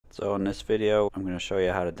So in this video, I'm going to show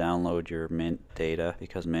you how to download your Mint data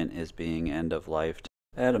because Mint is being end of life.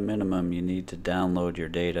 At a minimum, you need to download your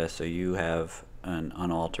data so you have an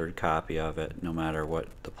unaltered copy of it no matter what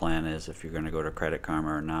the plan is. If you're going to go to Credit Karma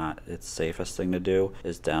or not, it's safest thing to do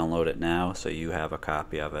is download it now so you have a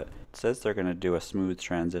copy of it. It says they're going to do a smooth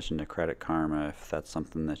transition to Credit Karma if that's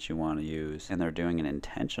something that you want to use, and they're doing an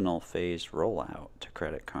intentional phased rollout to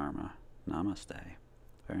Credit Karma. Namaste.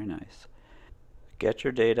 Very nice. Get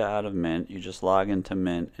your data out of Mint. You just log into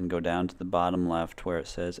Mint and go down to the bottom left where it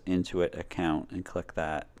says Intuit account and click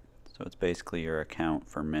that. So it's basically your account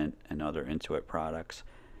for Mint and other Intuit products.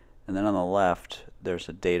 And then on the left there's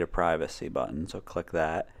a data privacy button, so click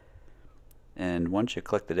that. And once you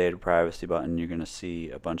click the data privacy button, you're going to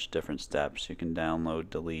see a bunch of different steps. You can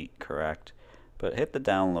download, delete, correct. But hit the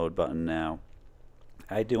download button now.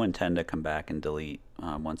 I do intend to come back and delete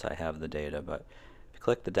once I have the data, but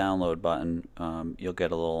click the download button, you'll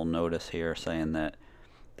get a little notice here saying that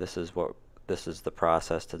this is the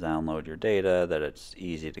process to download your data, that it's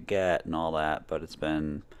easy to get and all that, but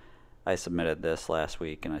I submitted this last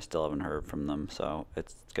week and I still haven't heard from them, so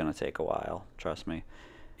it's gonna take a while, trust me.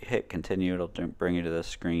 Hit continue, it'll bring you to this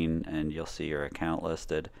screen and you'll see your account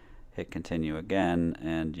listed. Hit continue again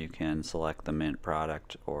and you can select the Mint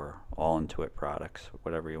product or all Intuit products,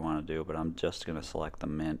 whatever you want to do, but I'm just going to select the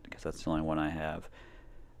Mint because that's the only one I have.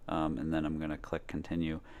 And then I'm going to click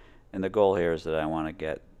continue, and the goal here is that I want to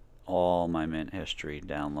get all my Mint history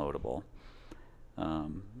downloadable.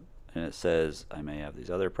 And it says I may have these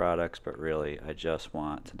other products, but really I just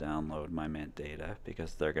want to download my Mint data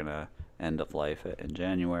because they're going to end of life it in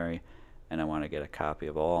January, and I want to get a copy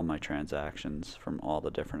of all my transactions from all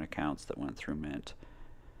the different accounts that went through Mint.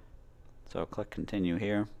 So click continue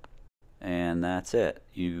here. And that's it.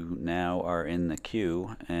 You now are in the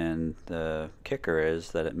queue, and the kicker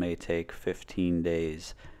is that it may take 15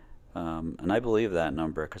 days. And I believe that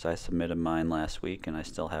number because I submitted mine last week and I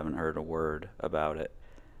still haven't heard a word about it.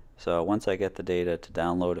 So once I get the data to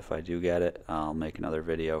download, if I do get it, I'll make another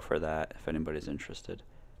video for that if anybody's interested.